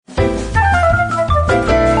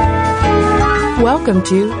Welcome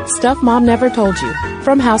to Stuff Mom Never Told You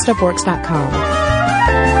from HowStuffWorks.com.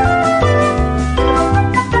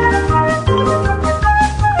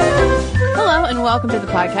 Hello and welcome to the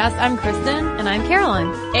podcast. I'm Kristen. And I'm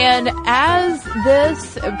Caroline. And as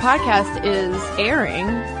this podcast is airing,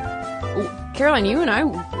 Caroline, you and I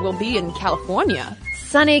will be in California.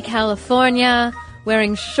 Sunny California,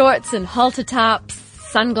 wearing shorts and halter tops,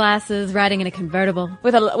 sunglasses, riding in a convertible.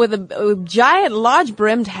 With a giant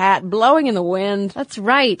lodge-brimmed hat blowing in the wind. That's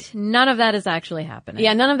right. None of that is actually happening.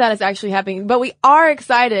 Yeah, none of that is actually happening. But we are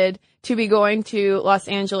excited to be going to Los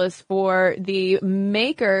Angeles for the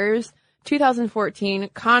Makers 2014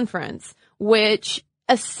 conference, which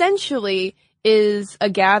essentially is a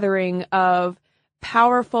gathering of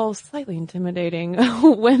powerful, slightly intimidating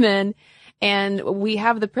women. And we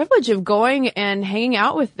have the privilege of going and hanging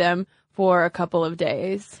out with them for a couple of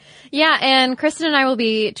days. Yeah, and Kristen and I will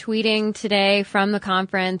be tweeting today from the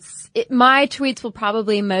conference. My tweets will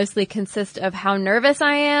probably mostly consist of how nervous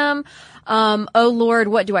I am. Oh Lord,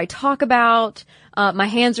 what do I talk about? My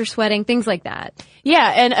hands are sweating, things like that.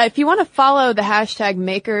 Yeah, and if you want to follow the hashtag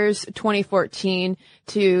Makers2014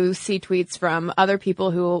 to see tweets from other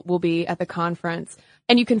people who will be at the conference,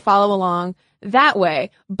 and you can follow along that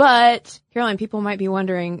way. But, Caroline, people might be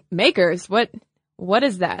wondering, Makers, what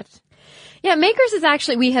is that? Yeah, Makers is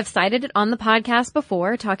actually, we have cited it on the podcast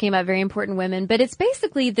before, talking about very important women, but it's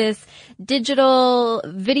basically this digital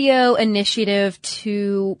video initiative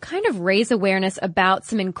to kind of raise awareness about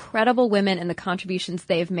some incredible women and the contributions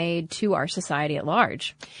they've made to our society at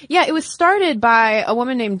large. Yeah, it was started by a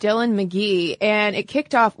woman named Dylan McGee, and it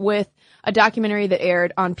kicked off with a documentary that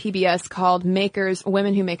aired on PBS called Makers,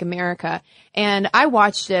 Women Who Make America. And I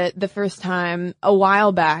watched it the first time a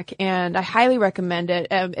while back, and I highly recommend it.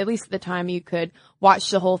 At least at the time you could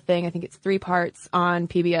watch the whole thing. I think it's 3 parts on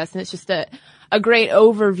PBS, and it's just a great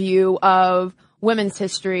overview of women's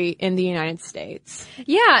history in the United States.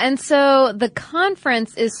 Yeah, and so the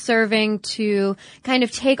conference is serving to kind of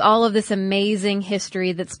take all of this amazing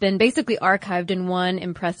history that's been basically archived in one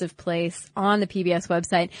impressive place on the PBS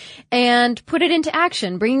website and put it into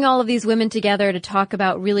action, bringing all of these women together to talk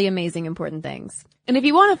about really amazing, important things. And if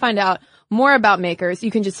you want to find out more about Makers, you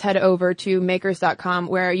can just head over to makers.com,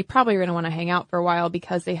 where you probably are going to want to hang out for a while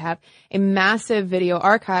because they have a massive video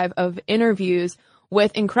archive of interviews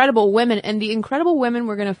with incredible women. And the incredible women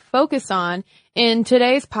we're going to focus on in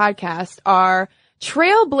today's podcast are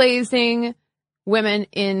trailblazing women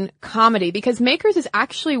in comedy, because Makers is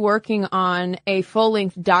actually working on a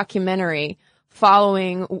full-length documentary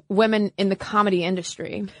following women in the comedy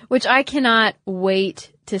industry, which I cannot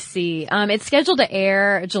wait to see. It's scheduled to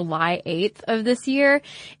air July 8th of this year,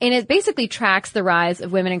 and it basically tracks the rise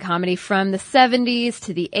of women in comedy from the 70s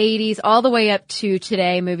to the 80s, all the way up to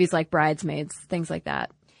today, movies like Bridesmaids, things like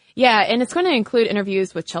that. Yeah, and it's going to include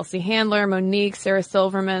interviews with Chelsea Handler, Monique, Sarah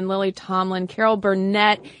Silverman, Lily Tomlin, Carol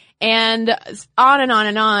Burnett, and on and on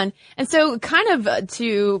and on. And so kind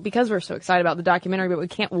of because we're so excited about the documentary, but we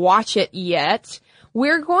can't watch it yet,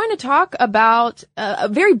 we're going to talk about,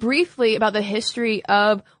 very briefly about the history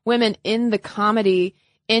of women in the comedy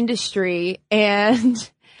industry. And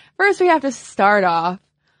first we have to start off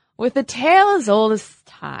with the tale as old as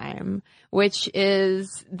time, which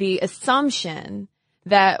is the assumption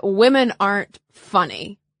that women aren't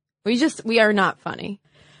funny. We are not funny.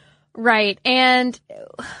 Right. And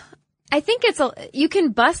I think you can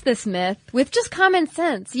bust this myth with just common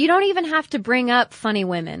sense. You don't even have to bring up funny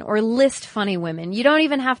women or list funny women. You don't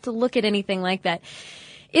even have to look at anything like that.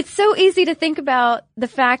 It's so easy to think about the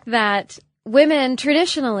fact that women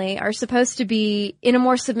traditionally are supposed to be in a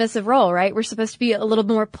more submissive role, right? We're supposed to be a little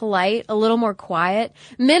more polite, a little more quiet.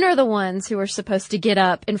 Men are the ones who are supposed to get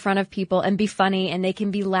up in front of people and be funny, and they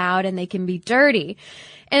can be loud and they can be dirty.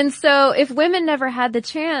 And so if women never had the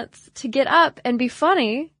chance to get up and be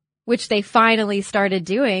funny, which they finally started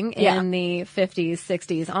doing in the 50s,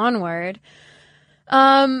 60s onward,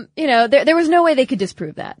 there was no way they could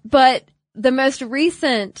disprove that. But the most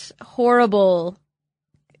recent horrible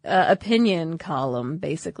opinion column,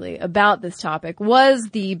 basically, about this topic was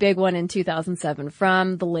the big one in 2007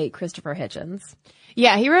 from the late Christopher Hitchens.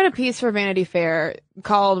 Yeah, he wrote a piece for Vanity Fair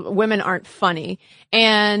called Women Aren't Funny.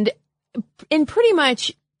 And in pretty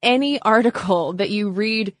much any article that you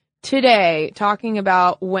read today talking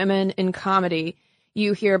about women in comedy,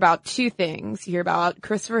 you hear about 2 things. You hear about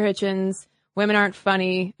Christopher Hitchens, Women Aren't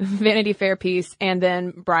Funny, Vanity Fair piece, and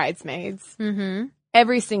then Bridesmaids. Mm-hmm.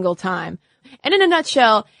 Every single time. And in a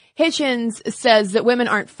nutshell, Hitchens says that women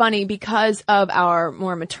aren't funny because of our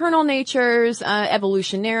more maternal natures.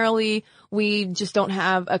 Evolutionarily, we just don't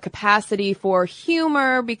have a capacity for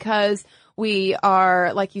humor because we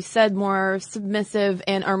are, like you said, more submissive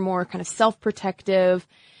and are more kind of self-protective.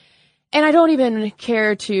 And I don't even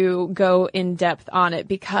care to go in depth on it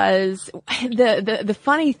because the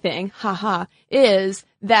funny thing, is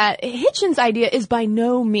that Hitchens' idea is by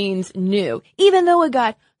no means new, even though it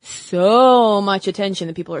got so much attention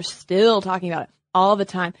that people are still talking about it all the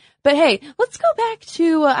time. But hey, let's go back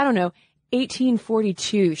to,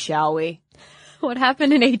 1842, shall we? What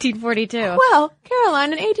happened in 1842? Well,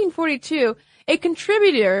 Caroline, in 1842, a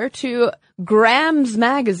contributor to Graham's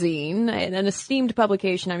Magazine, an esteemed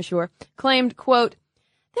publication, I'm sure, claimed, quote,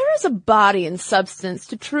 "There is a body and substance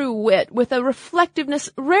to true wit with a reflectiveness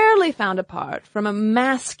rarely found apart from a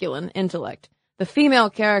masculine intellect. The female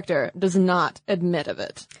character does not admit of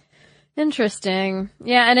it." Interesting.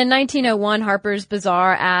 Yeah, and in 1901, Harper's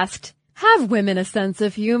Bazaar asked, "Have women a sense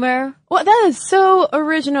of humor?" Well, that is so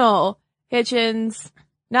original, Hitchens.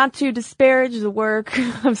 Not to disparage the work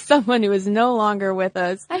of someone who is no longer with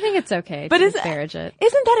us. I think it's okay But to disparage it.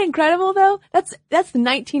 Isn't that incredible though? That's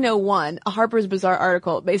 1901, a Harper's Bazaar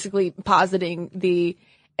article basically positing the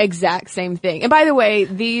exact same thing. And by the way,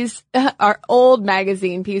 these are old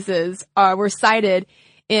magazine pieces were cited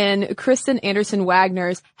in Kristen Anderson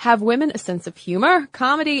Wagner's Have Women a Sense of Humor?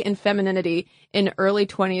 Comedy and Femininity in Early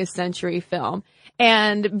 20th Century Film.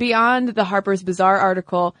 And beyond the Harper's Bazaar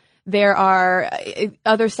article, there are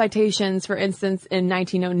other citations, for instance, in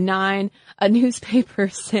 1909, a newspaper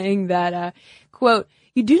saying that, quote,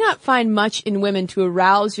 "You do not find much in women to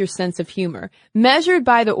arouse your sense of humor. Measured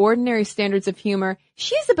by the ordinary standards of humor,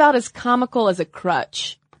 she's about as comical as a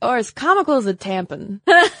crutch, or as comical as a tampon."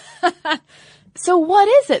 So what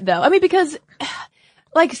is it though? I mean, because,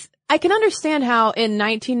 like, I can understand how in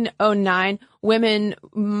 1909 women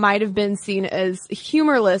might have been seen as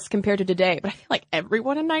humorless compared to today, but I feel like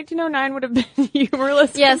everyone in 1909 would have been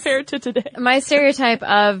humorless compared to today. My stereotype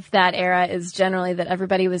of that era is generally that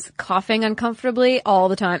everybody was coughing uncomfortably all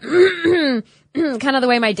the time. Kind of the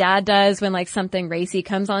way my dad does when like something racy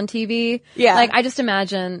comes on TV. Yeah. Like I just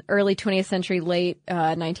imagine early 20th century, late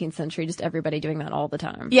 19th century, just everybody doing that all the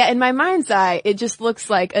time. Yeah, in my mind's eye, it just looks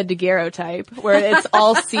like a daguerreotype where it's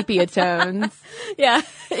all sepia tones. Yeah.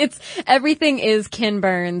 It's everything is Ken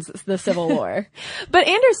Burns' The Civil War. But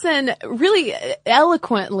Anderson really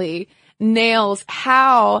eloquently nails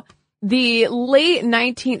how the late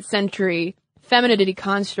 19th century femininity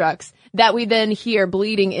constructs that we then hear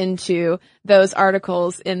bleeding into those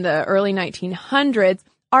articles in the early 1900s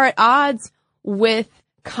are at odds with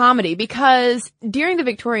comedy, because during the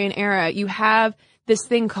Victorian era, you have this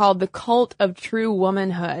thing called the cult of true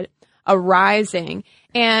womanhood arising.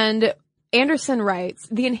 And Anderson writes,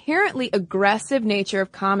 "The inherently aggressive nature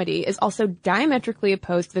of comedy is also diametrically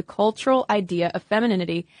opposed to the cultural idea of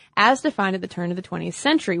femininity as defined at the turn of the 20th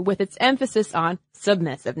century, with its emphasis on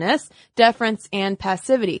submissiveness, deference, and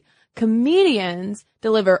passivity. Comedians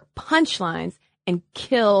deliver punchlines and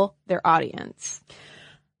kill their audience."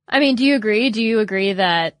 I mean, do you agree? Do you agree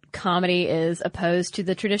that comedy is opposed to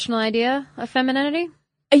the traditional idea of femininity?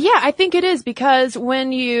 Yeah, I think it is, because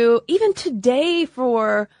when you, even today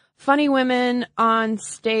for funny women on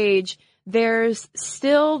stage, there's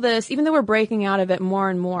still this, even though we're breaking out of it more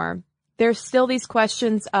and more, there's still these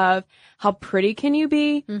questions of how pretty can you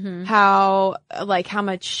be? Mm-hmm. How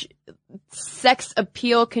much sex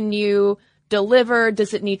appeal can you deliver?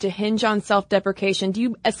 Does it need to hinge on self-deprecation? Do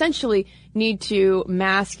you essentially need to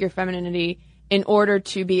mask your femininity in order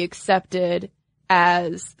to be accepted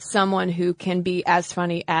as someone who can be as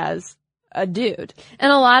funny as a dude?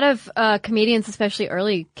 And a lot of comedians, especially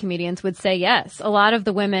early comedians, would say yes. A lot of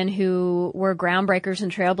the women who were groundbreakers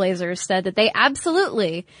and trailblazers said that they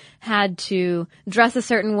absolutely had to dress a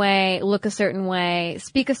certain way, look a certain way,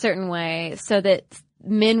 speak a certain way, so that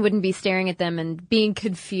men wouldn't be staring at them and being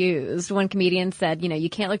confused. One comedian said, you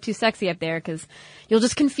can't look too sexy up there because you'll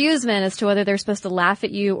just confuse men as to whether they're supposed to laugh at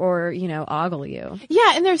you or, ogle you.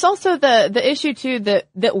 Yeah, and there's also the issue too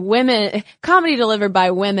that women, comedy delivered by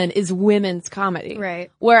women is women's comedy. Right.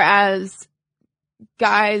 Whereas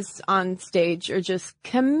guys on stage are just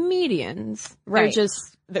comedians. Right.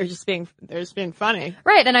 They're just being funny.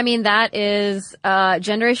 Right. And I mean, that is,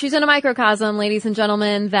 gender issues in a microcosm, ladies and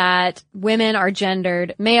gentlemen, that women are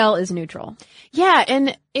gendered, male is neutral. Yeah.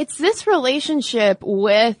 And it's this relationship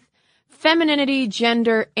with femininity,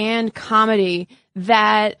 gender, and comedy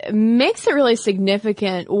that makes it really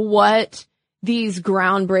significant what these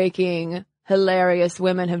groundbreaking, hilarious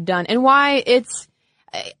women have done, and why it's,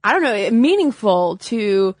 meaningful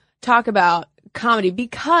to talk about comedy,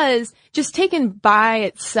 because just taken by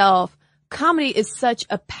itself, comedy is such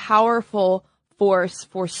a powerful force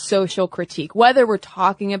for social critique, whether we're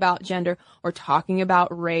talking about gender or talking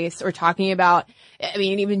about race or talking about, I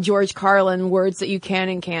mean, even George Carlin, words that you can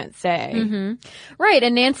and can't say. Mm-hmm. Right.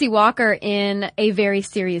 And Nancy Walker, in A Very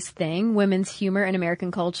Serious Thing, Women's Humor in American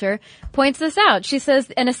Culture, points this out. She says,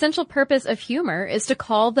 an essential purpose of humor is to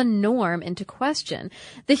call the norm into question.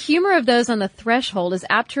 The humor of those on the threshold is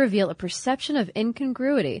apt to reveal a perception of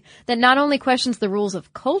incongruity that not only questions the rules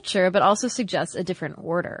of culture, but also suggests a different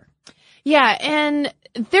order. Yeah, and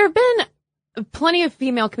there have been plenty of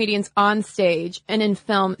female comedians on stage and in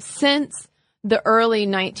film since the early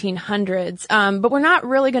 1900s, but we're not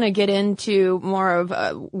really going to get into more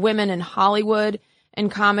of women in Hollywood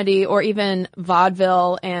and comedy, or even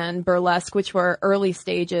vaudeville and burlesque, which were early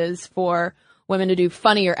stages for women to do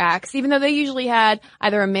funnier acts, even though they usually had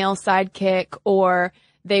either a male sidekick or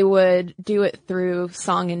they would do it through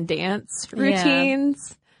song and dance routines.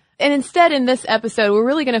 Yeah. And instead, in this episode, we're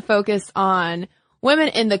really going to focus on women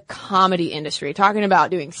in the comedy industry, talking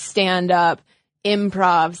about doing stand-up,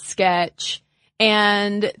 improv, sketch,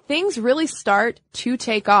 and things really start to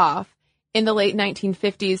take off in the late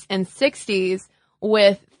 1950s and 60s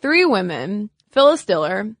with three women, Phyllis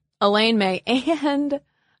Diller, Elaine May, and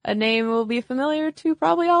a name will be familiar to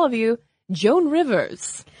probably all of you, Joan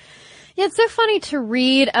Rivers. Yeah, it's so funny to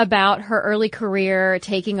read about her early career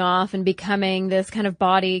taking off and becoming this kind of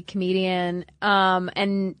bawdy comedian,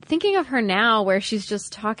 and thinking of her now where she's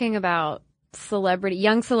just talking about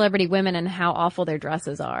young celebrity women and how awful their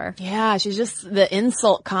dresses are. Yeah, she's just the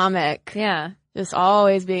insult comic. Yeah. Just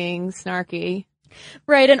always being snarky.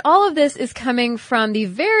 Right, and all of this is coming from the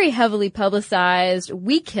very heavily publicized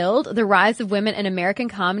We Killed, The Rise of Women in American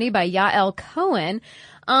Comedy by Yael Cohen.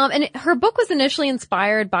 And her book was initially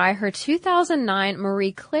inspired by her 2009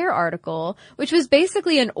 Marie Claire article, which was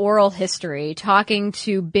basically an oral history talking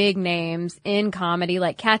to big names in comedy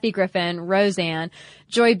like Kathy Griffin, Roseanne,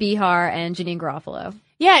 Joy Behar, and Janine Garofalo.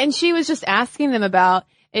 Yeah, and she was just asking them about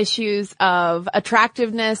issues of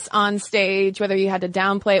attractiveness on stage, whether you had to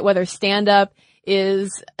downplay it, whether stand-up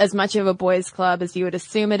is as much of a boys' club as you would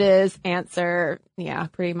assume it is. Answer, yeah,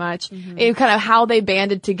 pretty much. Mm-hmm. And kind of how they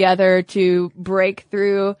banded together to break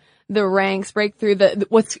through the ranks, break through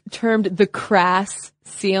what's termed the crass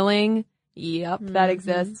ceiling. Yep, that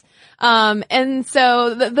exists. And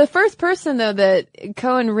so the first person though that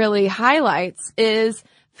Cohen really highlights is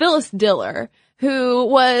Phyllis Diller, who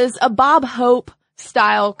was a Bob Hope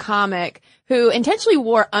style comic who intentionally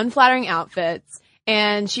wore unflattering outfits.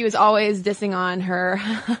 And she was always dissing on her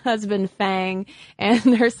husband, Fang,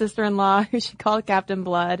 and her sister-in-law, who she called Captain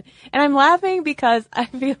Blood. And I'm laughing because I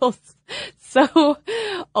feel so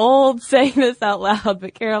old saying this out loud.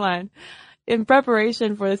 But Caroline, in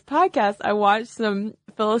preparation for this podcast, I watched some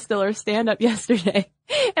Phyllis Diller stand-up yesterday.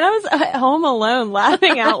 And I was at home alone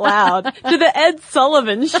laughing out loud to the Ed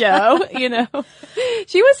Sullivan Show, you know.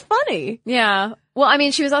 She was funny. Yeah. Well, I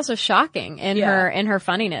mean, she was also shocking in her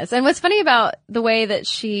funniness. And what's funny about the way that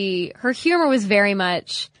her humor was very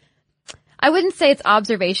much, I wouldn't say it's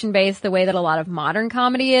observation based the way that a lot of modern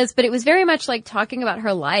comedy is, but it was very much like talking about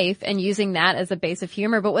her life and using that as a base of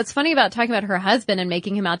humor. But what's funny about talking about her husband and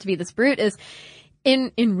making him out to be this brute is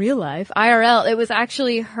in real life, IRL, it was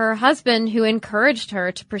actually her husband who encouraged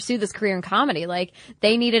her to pursue this career in comedy. Like,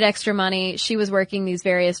 they needed extra money. She was working these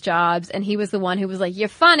various jobs, and he was the one who was like, "You're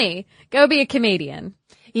funny. Go be a comedian."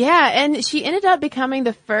 Yeah, and she ended up becoming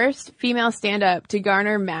the first female stand-up to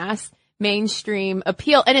garner mass mainstream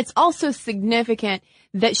appeal. And it's also significant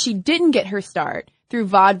that she didn't get her start through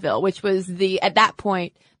vaudeville, which was at that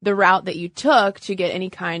point, the route that you took to get any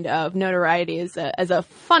kind of notoriety as a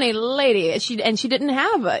funny lady. She didn't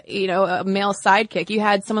have a male sidekick. You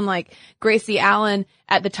had someone like Gracie Allen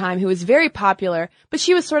at the time who was very popular, but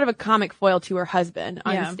she was sort of a comic foil to her husband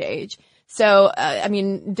on stage. So,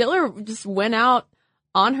 Diller just went out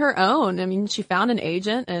on her own. I mean, she found an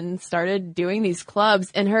agent and started doing these clubs,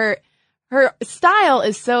 and her style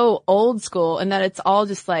is so old school in that it's all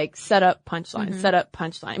just like set up punchline, set up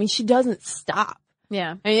punchline. I mean, she doesn't stop.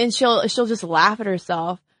 Yeah. I mean, and she'll just laugh at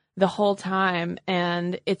herself the whole time,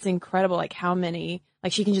 and it's incredible like how many,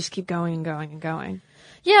 like she can just keep going and going and going.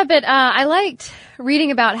 Yeah, but I liked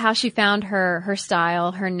reading about how she found her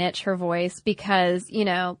style, her niche, her voice, because,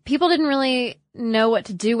 people didn't really know what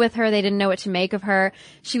to do with her. They didn't know what to make of her.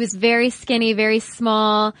 She was very skinny, very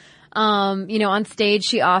small. On stage,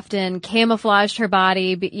 she often camouflaged her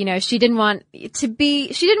body, but, she didn't want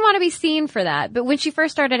to be seen for that. But when she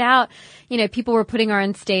first started out, people were putting her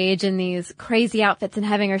on stage in these crazy outfits and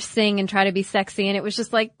having her sing and try to be sexy. And it was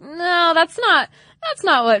just like, no, that's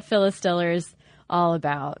not what Phyllis Diller's all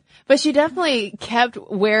about. But she definitely kept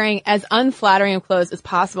wearing as unflattering of clothes as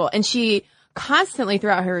possible. And she constantly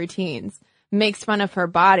throughout her routines makes fun of her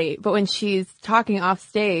body. But when she's talking off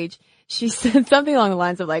stage, she said something along the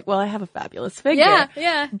lines of like, well, I have a fabulous figure.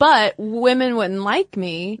 Yeah. But women wouldn't like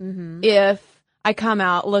me if I come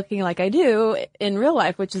out looking like I do in real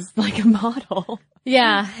life, which is like a model.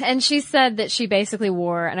 Yeah, and she said that she basically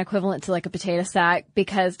wore an equivalent to like a potato sack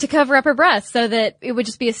because to cover up her breasts so that it would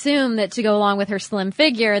just be assumed that to go along with her slim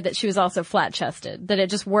figure that she was also flat-chested, that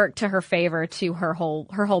it just worked to her favor to her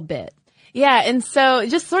whole bit. Yeah, and so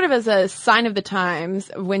just sort of as a sign of the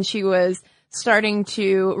times when she was starting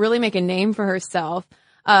to really make a name for herself,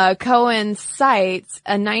 Cohen cites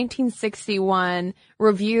a 1961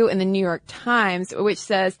 review in the New York Times which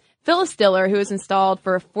says, Phyllis Diller, who was installed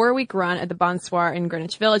for a 4-week run at the Bonsoir in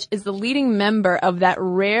Greenwich Village, is the leading member of that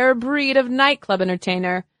rare breed of nightclub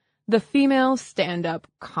entertainer, the female stand-up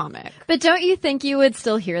comic. But don't you think you would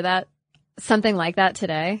still hear that, something like that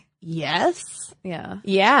today? Yes. Yeah.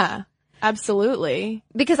 Yeah. Absolutely.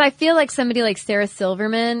 Because I feel like somebody like Sarah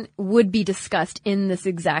Silverman would be discussed in this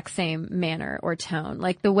exact same manner or tone.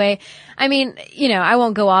 Like the way, I mean, you know, I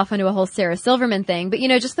won't go off onto a whole Sarah Silverman thing, but you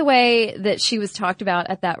know, just the way that she was talked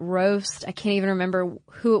about at that roast. I can't even remember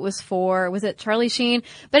who it was for. Was it Charlie Sheen?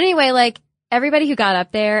 But anyway, like everybody who got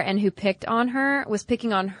up there and who picked on her was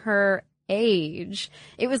picking on her age.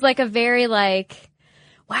 It was like a very like,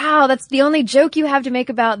 wow, that's the only joke you have to make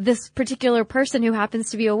about this particular person who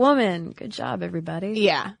happens to be a woman. Good job, everybody.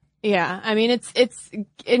 Yeah. Yeah. I mean, it's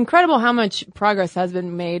incredible how much progress has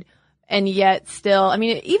been made. And yet still, I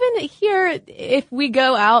mean, even here, if we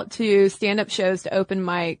go out to stand-up shows to open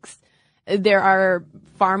mics, there are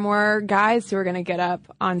far more guys who are going to get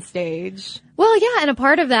up on stage. Well, yeah, and a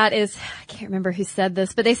part of that is, I can't remember who said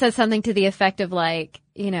this, but they said something to the effect of like,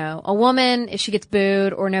 you know, a woman, if she gets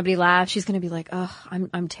booed or nobody laughs, she's going to be like, oh,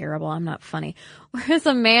 I'm terrible. I'm not funny. Whereas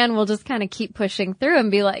a man will just kind of keep pushing through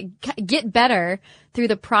and be like, get better through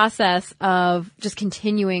the process of just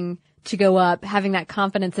continuing to go up, having that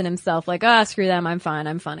confidence in himself, like, oh, screw them, I'm fine,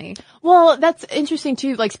 I'm funny. Well, that's interesting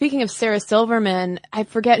too. Like, speaking of Sarah Silverman, I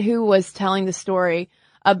forget who was telling the story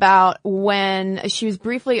about when she was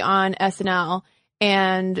briefly on SNL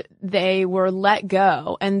and they were let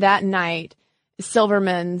go. And that night,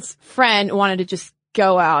 Silverman's friend wanted to just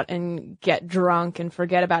go out and get drunk and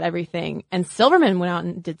forget about everything. And Silverman went out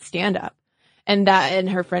and did stand up. And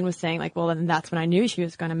her friend was saying like, well, then that's when I knew she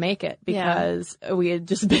was going to make it because we had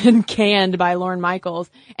just been canned by Lorne Michaels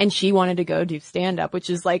and she wanted to go do stand up, which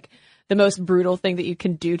is like the most brutal thing that you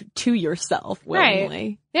can do to yourself willingly.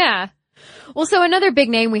 Right. Yeah. Well, so another big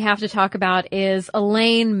name we have to talk about is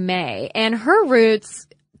Elaine May, and her roots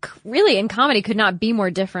really in comedy could not be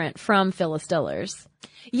more different from Phyllis Diller's.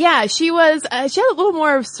 Yeah, she had a little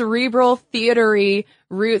more cerebral, theatery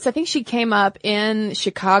roots. I think she came up in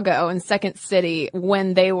Chicago in Second City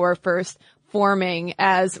when they were first forming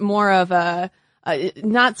as more of a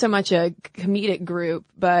not so much a comedic group,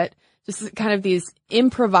 but just kind of these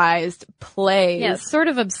improvised plays. Yeah, sort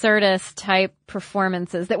of absurdist type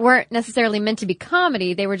performances that weren't necessarily meant to be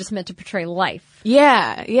comedy. They were just meant to portray life.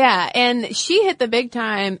 Yeah, yeah. And she hit the big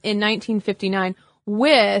time in 1959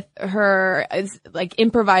 with her like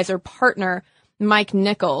improviser partner, Mike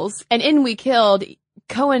Nichols. And in We Killed,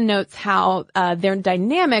 Cohen notes how their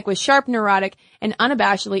dynamic was sharp, neurotic, and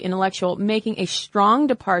unabashedly intellectual, making a strong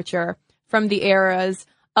departure from the era's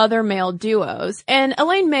other male duos. And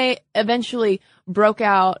Elaine May eventually broke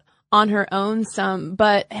out on her own some,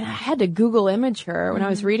 and I had to Google image her when I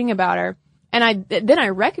was reading about her. And then I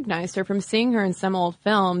recognized her from seeing her in some old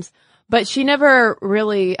films, but she never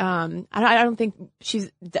really, I don't think she's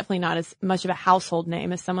definitely not as much of a household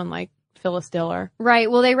name as someone like Phyllis Diller. Right.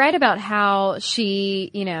 Well, they write about how she,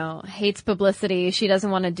 you know, hates publicity. She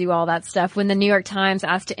doesn't want to do all that stuff. When the New York Times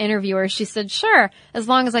asked to interview her, she said, sure, as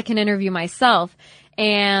long as I can interview myself.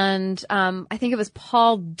 And I think it was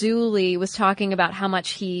Paul Dooley was talking about how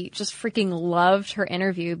much he just freaking loved her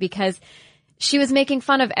interview because she was making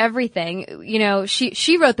fun of everything. You know,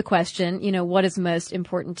 she wrote the question, you know, what is most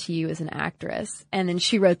important to you as an actress? And then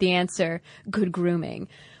she wrote the answer, good grooming.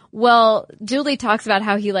 Well, Dooley talks about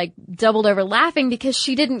how he like doubled over laughing because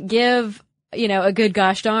she didn't give, you know, a good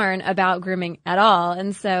gosh darn about grooming at all.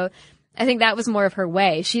 And so I think that was more of her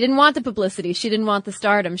way. She didn't want the publicity. She didn't want the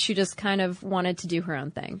stardom. She just kind of wanted to do her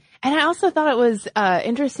own thing. And I also thought it was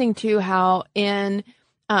interesting too how in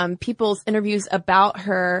people's interviews about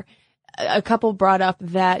her, a couple brought up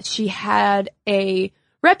that she had a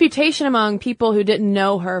reputation among people who didn't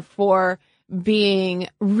know her for being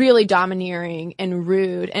really domineering and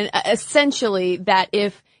rude. And essentially that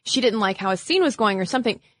if she didn't like how a scene was going or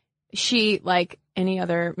something, she like any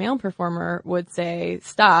other male performer would say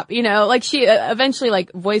stop. You know, like she eventually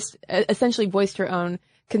essentially voiced her own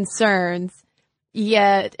concerns.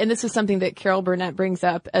 Yet, and this was something that Carol Burnett brings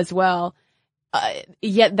up as well.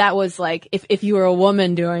 Yet that was like, if you were a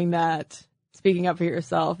woman doing that, speaking up for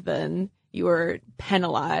yourself, then you were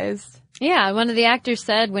penalized. Yeah, one of the actors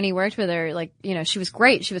said when he worked with her, like, you know, she was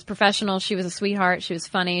great. She was professional. She was a sweetheart. She was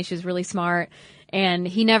funny. She was really smart. And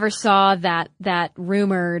he never saw that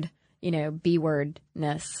rumored, you know,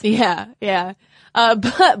 B-wordness. Yeah.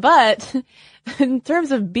 But in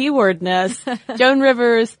terms of B-wordness, Joan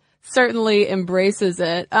Rivers certainly embraces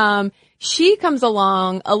it. She comes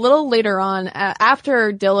along a little later on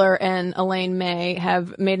after Diller and Elaine May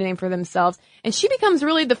have made a name for themselves, and she becomes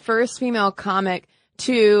really the first female comic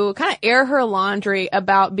to kind of air her laundry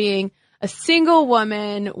about being a single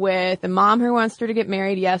woman with a mom who wants her to get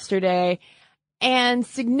married yesterday. And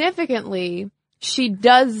significantly, she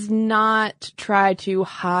does not try to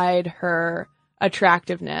hide her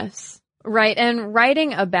attractiveness. Right, and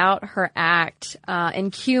writing about her act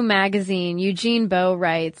in Q magazine, Eugene Bowe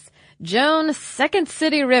writes, Joan Second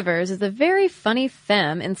City Rivers is a very funny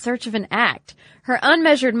femme in search of an act. Her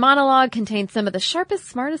unmeasured monologue contains some of the sharpest,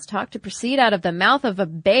 smartest talk to proceed out of the mouth of a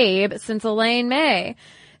babe since Elaine May.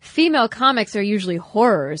 Female comics are usually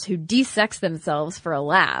horrors who de-sex themselves for a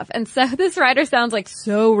laugh. And so this writer sounds like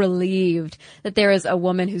so relieved that there is a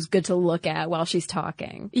woman who's good to look at while she's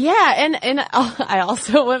talking. Yeah, and I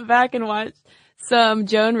also went back and watched some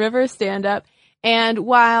Joan Rivers stand-up. And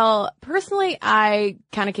while personally I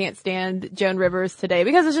kind of can't stand Joan Rivers today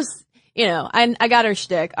because it's just, you know, I got her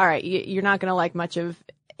shtick. All right, you're not going to like much of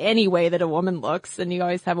any way that a woman looks, and you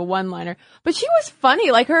always have a one-liner. But she was funny.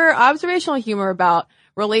 Like her observational humor about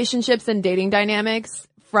relationships and dating dynamics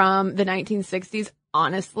from the 1960s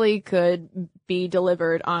honestly could be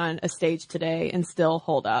delivered on a stage today and still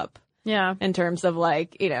hold up. Yeah. In terms of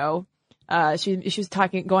like, you know, she was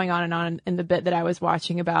going on and on in the bit that I was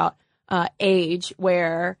watching about age,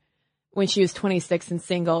 where when she was 26 and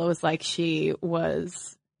single, it was like she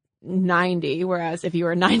was 90, whereas if you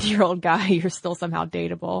were a 90-year-old guy, you're still somehow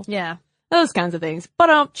dateable. Yeah. Those kinds of things.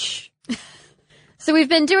 But So we've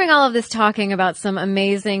been doing all of this talking about some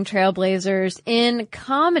amazing trailblazers in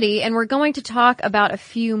comedy, and we're going to talk about a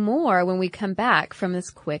few more when we come back from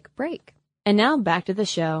this quick break. And now back to the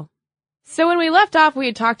show. So when we left off, we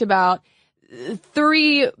had talked about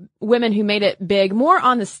 3 women who made it big, more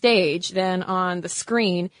on the stage than on the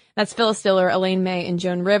screen. That's Phyllis Diller, Elaine May, and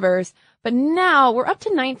Joan Rivers. But now we're up to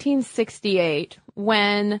 1968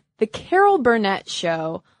 when the Carol Burnett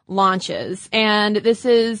Show launches. And this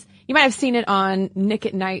is, you might have seen it on Nick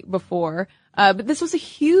at Night before, but this was a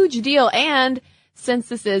huge deal. And since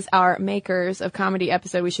this is our Makers of Comedy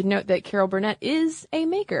episode, we should note that Carol Burnett is a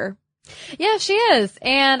maker. Yeah, she is.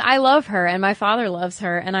 And I love her, and my father loves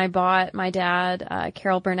her. And I bought my dad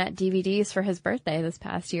Carol Burnett DVDs for his birthday this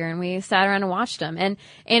past year, and we sat around and watched them. And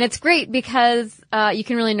it's great because you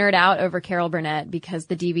can really nerd out over Carol Burnett because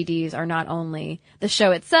the DVDs are not only the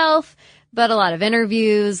show itself, but a lot of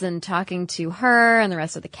interviews and talking to her and the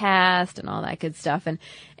rest of the cast and all that good stuff.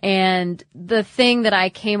 And the thing that I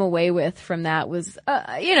came away with from that was,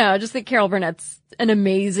 you know, just that Carol Burnett's an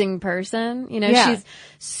amazing person. You know, Yeah. She's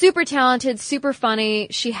super talented, super funny.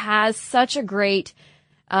 She has such a great,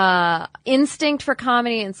 instinct for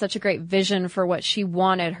comedy and such a great vision for what she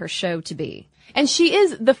wanted her show to be. And she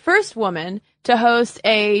is the first woman to host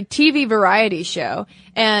a TV variety show.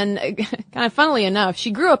 And kind of funnily enough,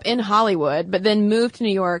 she grew up in Hollywood, but then moved to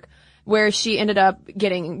New York, where she ended up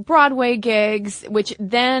getting Broadway gigs, which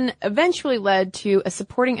then eventually led to a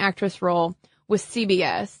supporting actress role with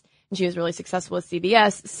CBS. And she was really successful with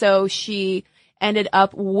CBS. So she ended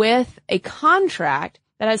up with a contract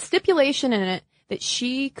that has stipulation in it that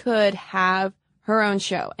she could have her own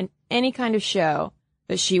show and any kind of show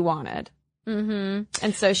that she wanted. Mm-hmm.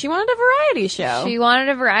 And so she wanted a variety show. She wanted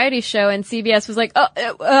a variety show, and CBS was like,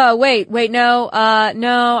 wait, no,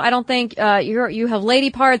 I don't think, you have lady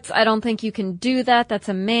parts. I don't think you can do that. That's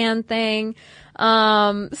a man thing.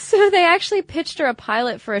 So they actually pitched her a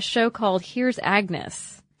pilot for a show called Here's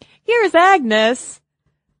Agnes. Here's Agnes.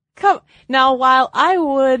 Come now, while I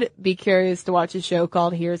would be curious to watch a show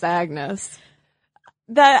called Here's Agnes,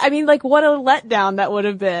 what a letdown that would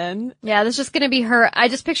have been. Yeah, that's just gonna be her. I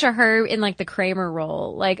just picture her in like the Kramer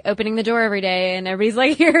role, like opening the door every day and everybody's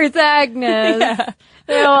like, here's Agnes. Yeah.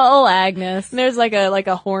 You know, Agnes. And there's like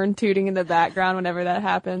a horn tooting in the background whenever that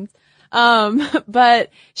happens. But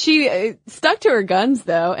she stuck to her guns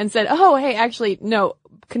though and said, oh, hey, actually, no,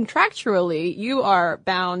 contractually, you are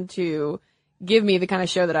bound to give me the kind of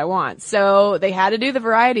show that I want. So they had to do the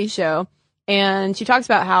variety show. And she talks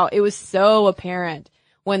about how it was so apparent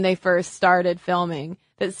when they first started filming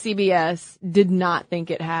that CBS did not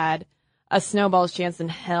think it had a snowball's chance in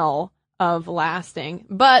hell of lasting.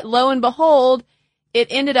 But lo and behold, it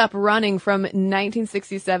ended up running from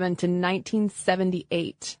 1967 to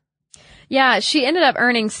 1978. Yeah, she ended up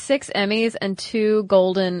earning 6 Emmys and 2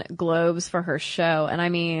 Golden Globes for her show. And I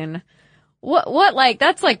mean, what, like,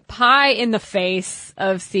 that's like pie in the face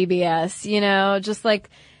of CBS, you know, just like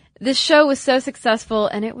this show was so successful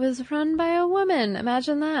and it was run by a woman.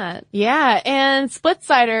 Imagine that. Yeah. And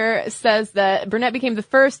Splitsider says that Burnett became the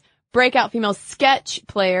first breakout female sketch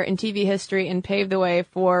player in TV history and paved the way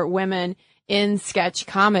for women in sketch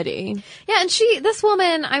comedy. Yeah, and this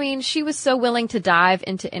woman, I mean, she was so willing to dive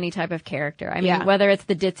into any type of character. I mean, whether it's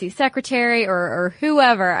the ditzy secretary or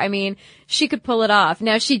whoever, I mean, she could pull it off.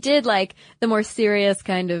 Now, she did like the more serious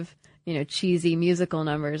kind of, you know, cheesy musical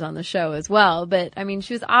numbers on the show as well. But I mean,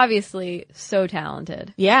 she was obviously so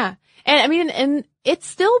talented. Yeah. And I mean, and it's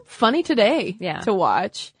still funny today to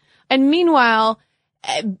watch. And meanwhile,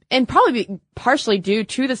 and probably partially due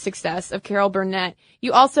to the success of Carol Burnett,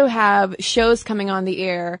 you also have shows coming on the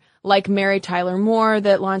air like Mary Tyler Moore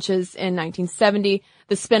that launches in 1970,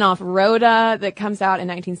 the spinoff Rhoda that comes out in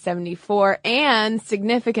 1974, and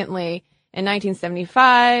significantly in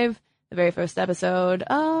 1975, the very first episode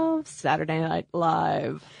of Saturday Night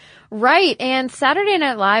Live. Right. And Saturday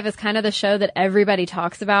Night Live is kind of the show that everybody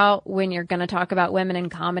talks about when you're going to talk about women in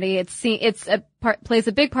comedy. Plays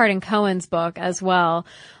a big part in Cohen's book as well.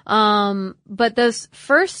 But those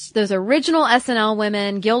original SNL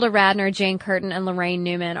women, Gilda Radner, Jane Curtin, and Lorraine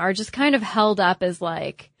Newman are just kind of held up as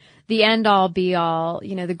like the end all be all,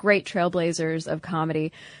 you know, the great trailblazers of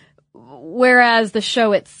comedy. Whereas the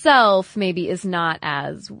show itself maybe is not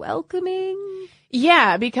as welcoming.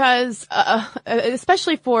 Yeah, because,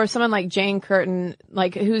 especially for someone like Jane Curtin,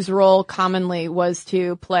 like, whose role commonly was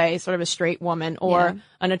to play sort of a straight woman or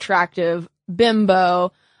an attractive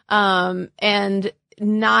bimbo, and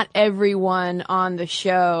not everyone on the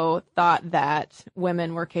show thought that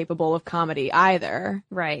women were capable of comedy either.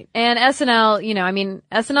 Right. And SNL, you know, I mean,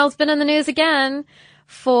 SNL's been in the news again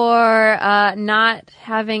for, not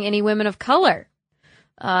having any women of color.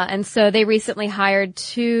 And so they recently hired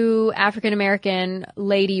 2 African-American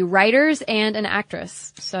lady writers and an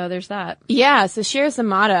actress. So there's that. Yeah. So Cher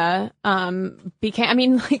Zamata,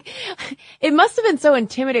 it must have been so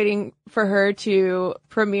intimidating for her to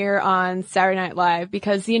premiere on Saturday Night Live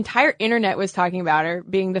because the entire internet was talking about her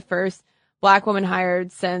being the first Black woman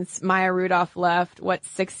hired since Maya Rudolph left,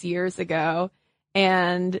 6 years ago.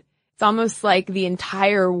 And it's almost like the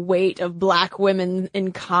entire weight of Black women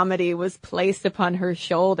in comedy was placed upon her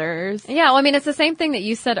shoulders. Yeah, well, I mean, it's the same thing that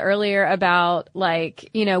you said earlier about, like,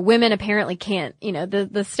 you know, women apparently can't, you know,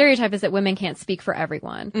 the stereotype is that women can't speak for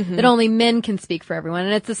everyone, that only men can speak for everyone.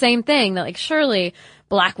 And it's the same thing that, like, surely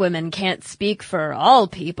Black women can't speak for all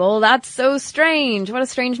people. That's so strange. What a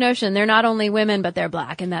strange notion. They're not only women, but they're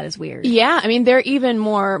Black, and that is weird. Yeah, I mean, they're even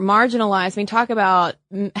more marginalized. I mean, talk about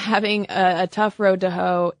having a tough road to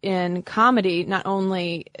hoe in comedy, not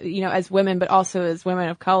only, you know, as women, but also as women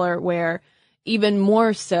of color, where even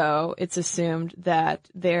more so it's assumed that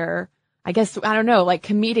their, I guess, I don't know, like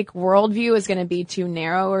comedic worldview is going to be too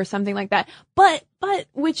narrow or something like that. But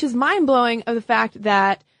which is mind blowing of the fact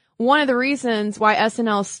that one of the reasons why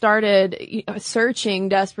SNL started searching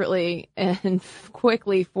desperately and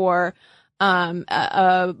quickly for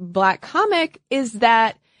a Black comic is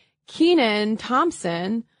that Kenan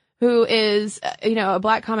Thompson, who is, you know, a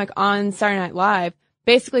Black comic on Saturday Night Live,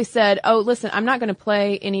 basically said, "Oh, listen, I'm not going to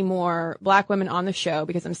play any more Black women on the show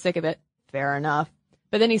because I'm sick of it." Fair enough.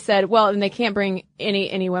 But then he said, "Well, and they can't bring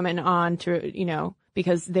any women on to, you know,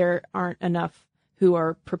 because there aren't enough who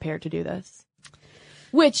are prepared to do this."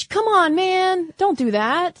 Which, come on, man, don't do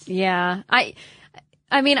that. Yeah.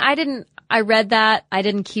 I mean, I read that. I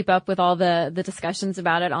didn't keep up with all the discussions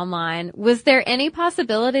about it online. Was there any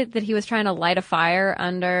possibility that he was trying to light a fire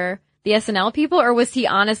under the SNL people, or was he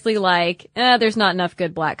honestly like, there's not enough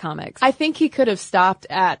good Black comics? I think he could have stopped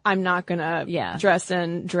at, I'm not gonna dress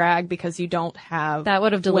in drag because you don't have that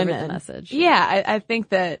would have delivered women. the message. Yeah, I think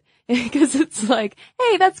that, because it's like,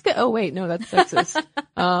 hey, that's good. Oh wait, no, that's sexist.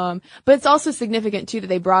 But it's also significant too that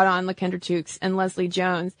they brought on LaKendra Tukes and Leslie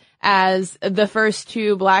Jones as the first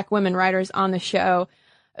 2 Black women writers on the show,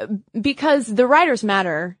 because the writers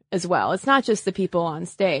matter as well. It's not just the people on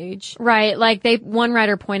stage. Right. Like one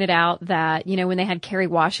writer pointed out that, you know, when they had Kerry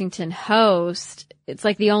Washington host, it's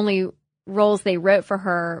like the only roles they wrote for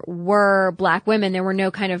her were Black women. There were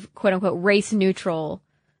no kind of quote unquote race neutral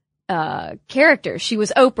character. She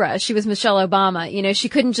was Oprah. She was Michelle Obama. You know, she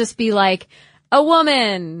couldn't just be like a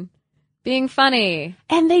woman being funny.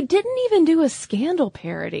 And they didn't even do a Scandal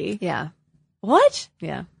parody. Yeah. What?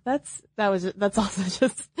 Yeah. That's also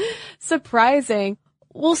just surprising.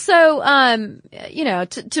 Well, so,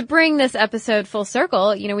 to bring this episode full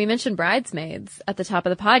circle, we mentioned Bridesmaids at the top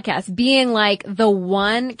of the podcast being like the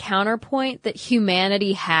one counterpoint that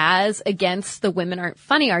humanity has against the women aren't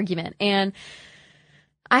funny argument. And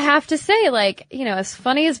I have to say, as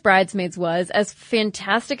funny as Bridesmaids was, as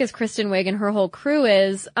fantastic as Kristen Wiig and her whole crew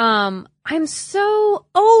is, I'm so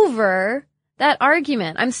over that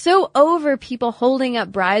argument. I'm so over people holding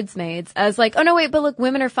up Bridesmaids as like, oh no, wait, but look,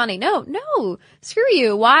 women are funny. No, screw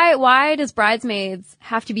you. Why does Bridesmaids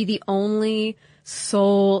have to be the only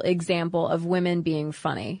sole example of women being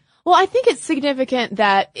funny? Well, I think it's significant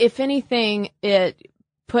that if anything, it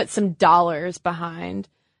puts some dollars behind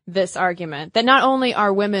this argument that not only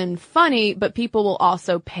are women funny, but people will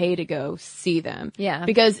also pay to go see them. Yeah.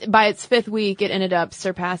 Because by its 5th week, it ended up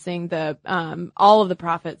surpassing all of the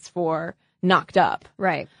profits for Knocked Up.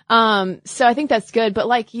 Right. So I think that's good. But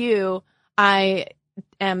like you, I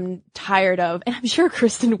am tired of, and I'm sure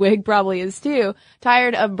Kristen Wiig probably is too,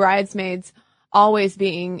 tired of Bridesmaids always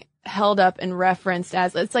being held up and referenced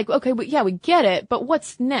as, it's like, okay, but yeah, we get it, but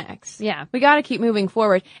what's next? Yeah. We gotta keep moving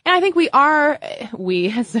forward. And I think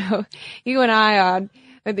so you and I,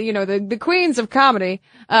 the queens of comedy,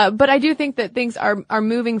 but I do think that things are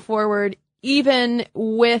moving forward even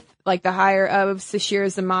with like the hire of Sashir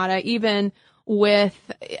Zamata, even with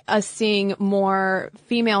us seeing more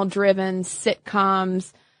female driven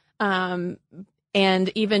sitcoms,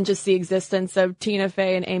 and even just the existence of Tina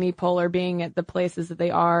Fey and Amy Poehler being at the places that they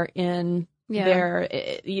are in their,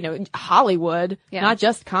 Hollywood, not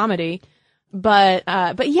just comedy. But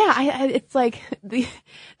yeah, it's like the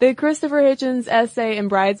Christopher Hitchens essay and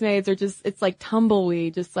Bridesmaids are just, it's like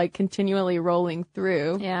tumbleweed, just like continually rolling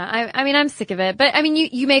through. Yeah. I mean, I'm sick of it, but I mean,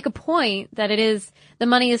 you make a point that the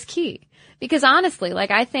money is key. Because honestly,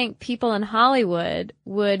 I think people in Hollywood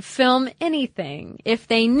would film anything if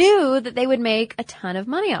they knew that they would make a ton of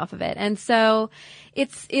money off of it. And so it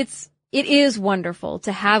is wonderful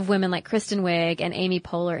to have women like Kristen Wiig and Amy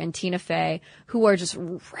Poehler and Tina Fey who are just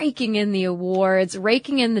raking in the awards,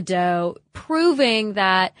 raking in the dough, proving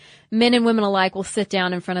that men and women alike will sit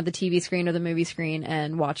down in front of the TV screen or the movie screen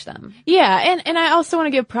and watch them. Yeah, and I also want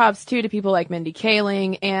to give props too to people like Mindy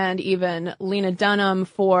Kaling and even Lena Dunham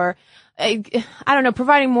for,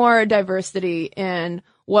 providing more diversity in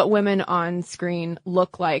what women on screen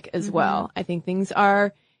look like as well. I think things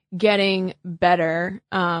are getting better,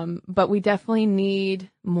 but we definitely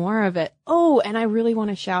need more of it. Oh, and I really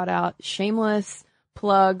want to shout out, shameless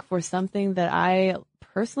plug for something that I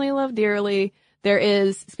personally love dearly. There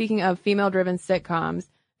is, speaking of female-driven sitcoms,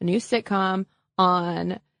 a new sitcom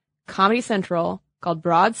on Comedy Central called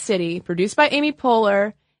Broad City, produced by Amy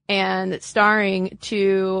Poehler and starring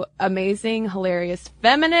 2 amazing, hilarious,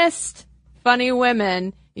 feminist, funny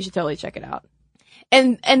women. You should totally check it out.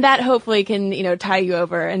 And that hopefully can, tie you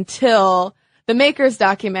over until the Makers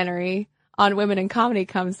documentary on women in comedy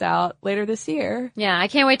comes out later this year. Yeah, I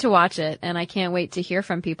can't wait to watch it, and I can't wait to hear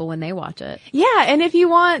from people when they watch it. Yeah, and if you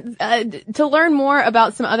want to learn more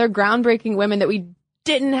about some other groundbreaking women that we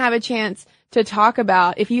didn't have a chance to talk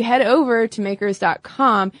about, if you head over to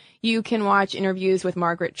makers.com, you can watch interviews with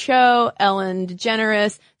Margaret Cho, Ellen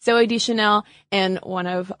DeGeneres, Zooey Deschanel, and one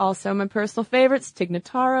of also my personal favorites, Tig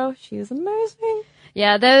Notaro. She is amazing.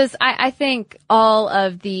 Yeah, I think all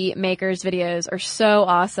of the Makers videos are so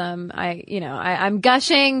awesome. I'm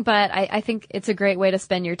gushing, but I think it's a great way to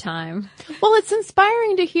spend your time. Well, it's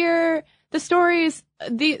inspiring to hear the stories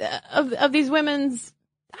of these women's,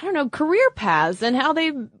 career paths and how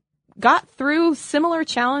they got through similar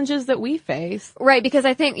challenges that we face. Right, because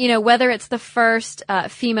I think, whether it's the first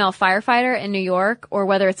female firefighter in New York, or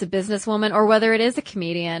whether it's a businesswoman, or whether it is a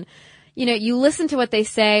comedian, you listen to what they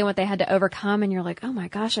say and what they had to overcome, and you're like, oh my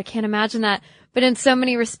gosh, I can't imagine that. But in so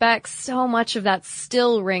many respects, so much of that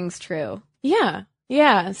still rings true. Yeah.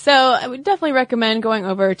 So I would definitely recommend going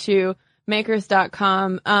over to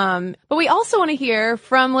makers.com. But we also want to hear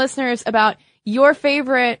from listeners about your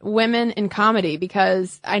favorite women in comedy,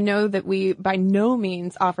 because I know that we by no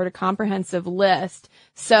means offered a comprehensive list.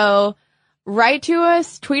 So write to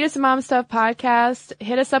us, tweet us at Mom Stuff Podcast,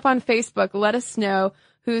 hit us up on Facebook, let us know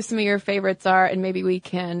who some of your favorites are, and maybe we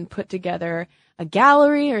can put together a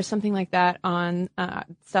gallery or something like that on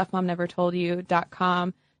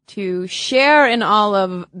stuffmomnevertoldyou.com to share in all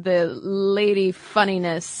of the lady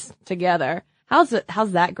funniness together. How's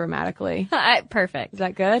that grammatically? Perfect. Is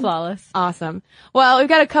that good? Flawless. Awesome. Well, we've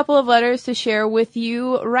got a couple of letters to share with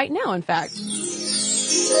you right now, in fact.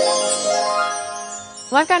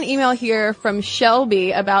 Well, I've got an email here from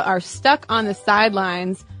Shelby about our Stuck on the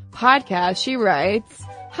Sidelines podcast. She writes,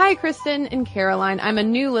 "Hi, Kristen and Caroline. I'm a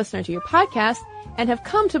new listener to your podcast and have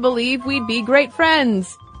come to believe we'd be great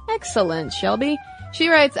friends." Excellent, Shelby. She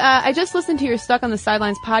writes, I just listened to your Stuck on the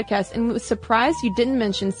Sidelines podcast and was surprised you didn't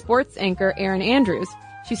mention sports anchor Erin Andrews.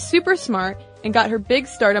 She's super smart and got her big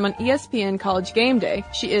stardom on ESPN College Game Day.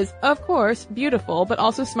 She is, of course, beautiful, but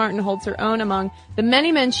also smart and holds her own among the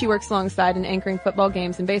many men she works alongside in anchoring football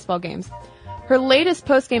games and baseball games. Her latest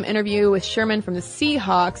post-game interview with Sherman from the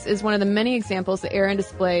Seahawks is one of the many examples that Erin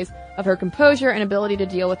displays of her composure and ability to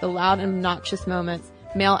deal with the loud and obnoxious moments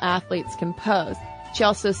male athletes can pose. She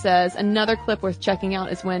also says another clip worth checking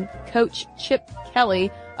out is when Coach Chip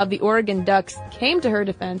Kelly of the Oregon Ducks came to her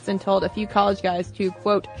defense and told a few college guys to,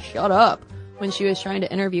 quote, shut up when she was trying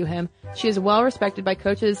to interview him. She is well respected by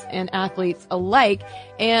coaches and athletes alike.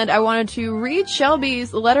 And I wanted to read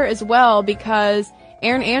Shelby's letter as well because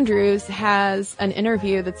Erin Andrews has an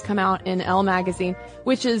interview that's come out in Elle magazine,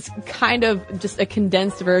 which is kind of just a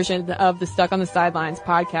condensed version of the Stuck on the Sidelines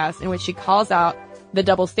podcast, in which she calls out the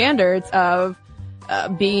double standards of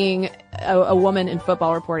being a woman in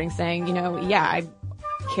football reporting, saying, you know, yeah, I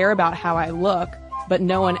care about how I look, but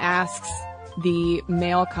no one asks the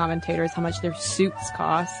male commentators how much their suits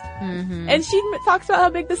cost. Mm-hmm. And she talks about how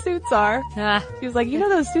big the suits are. She was like, you know,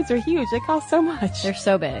 those suits are huge. They cost so much. They're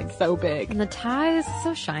so big. So big. And the ties,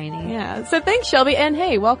 so shiny. Yeah. So thanks, Shelby. And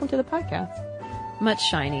hey, welcome to the podcast. Much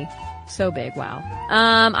shiny. So big, wow.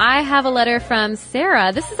 I have a letter from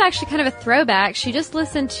Sarah. This is actually kind of a throwback. She just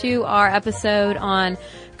listened to our episode on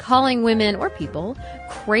calling women or people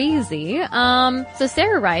crazy. So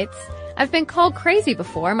Sarah writes, I've been called crazy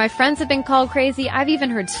before. My friends have been called crazy. I've even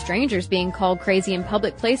heard strangers being called crazy in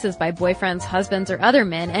public places by boyfriends, husbands, or other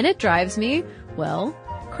men, and it drives me, well,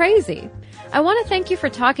 crazy. I want to thank you for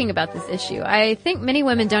talking about this issue. I think many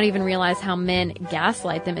women don't even realize how men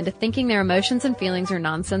gaslight them into thinking their emotions and feelings are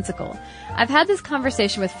nonsensical. I've had this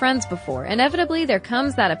conversation with friends before. Inevitably, there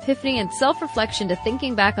comes that epiphany and self-reflection to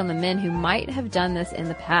thinking back on the men who might have done this in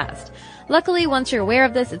the past. Luckily, once you're aware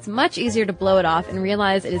of this, it's much easier to blow it off and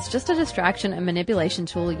realize it is just a distraction and manipulation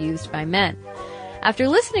tool used by men. After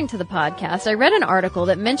listening to the podcast, I read an article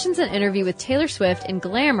that mentions an interview with Taylor Swift in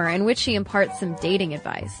Glamour in which she imparts some dating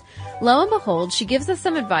advice. Lo and behold, she gives us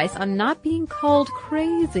some advice on not being called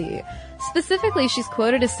crazy. Specifically, she's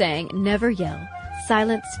quoted as saying, "Never yell.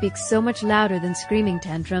 Silence speaks so much louder than screaming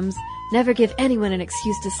tantrums. Never give anyone an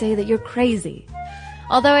excuse to say that you're crazy."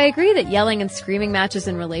 Although I agree that yelling and screaming matches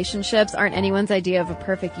in relationships aren't anyone's idea of a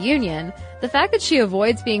perfect union, the fact that she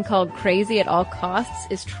avoids being called crazy at all costs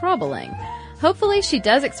is troubling. Hopefully she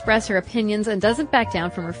does express her opinions and doesn't back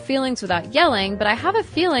down from her feelings without yelling, but I have a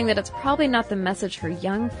feeling that it's probably not the message her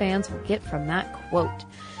young fans will get from that quote.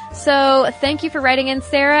 So thank you for writing in,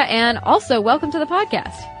 Sarah, and also welcome to the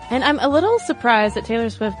podcast. And I'm a little surprised that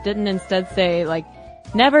Taylor Swift didn't instead say, like,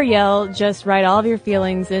 never yell, just write all of your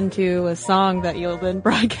feelings into a song that you'll then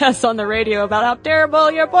broadcast on the radio about how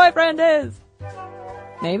terrible your boyfriend is.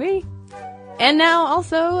 Maybe? And now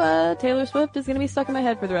also, Taylor Swift is going to be stuck in my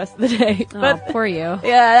head for the rest of the day. But, poor you.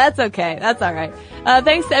 Yeah, that's okay. That's all right.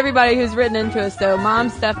 Thanks to everybody who's written into us, though.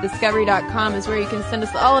 MomStuffDiscovery.com is where you can send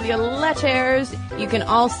us all of your letters. You can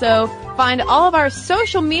also find all of our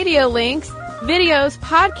social media links, videos,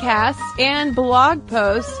 podcasts, and blog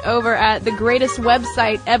posts over at the greatest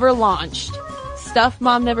website ever launched,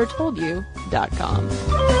 StuffMomNeverToldYou.com.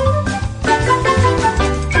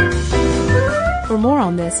 For more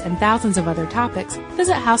on this and thousands of other topics,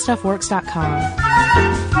 visit HowStuffWorks.com.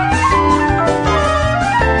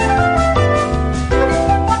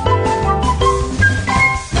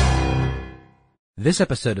 This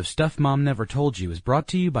episode of Stuff Mom Never Told You is brought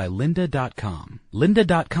to you by Lynda.com.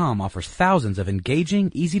 Lynda.com offers thousands of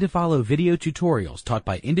engaging, easy-to-follow video tutorials taught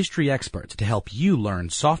by industry experts to help you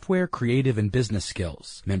learn software, creative, and business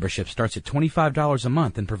skills. Membership starts at $25 a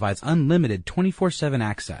month and provides unlimited 24/7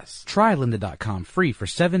 access. Try Lynda.com free for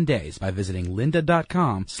 7 days by visiting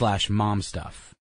Lynda.com/momstuff.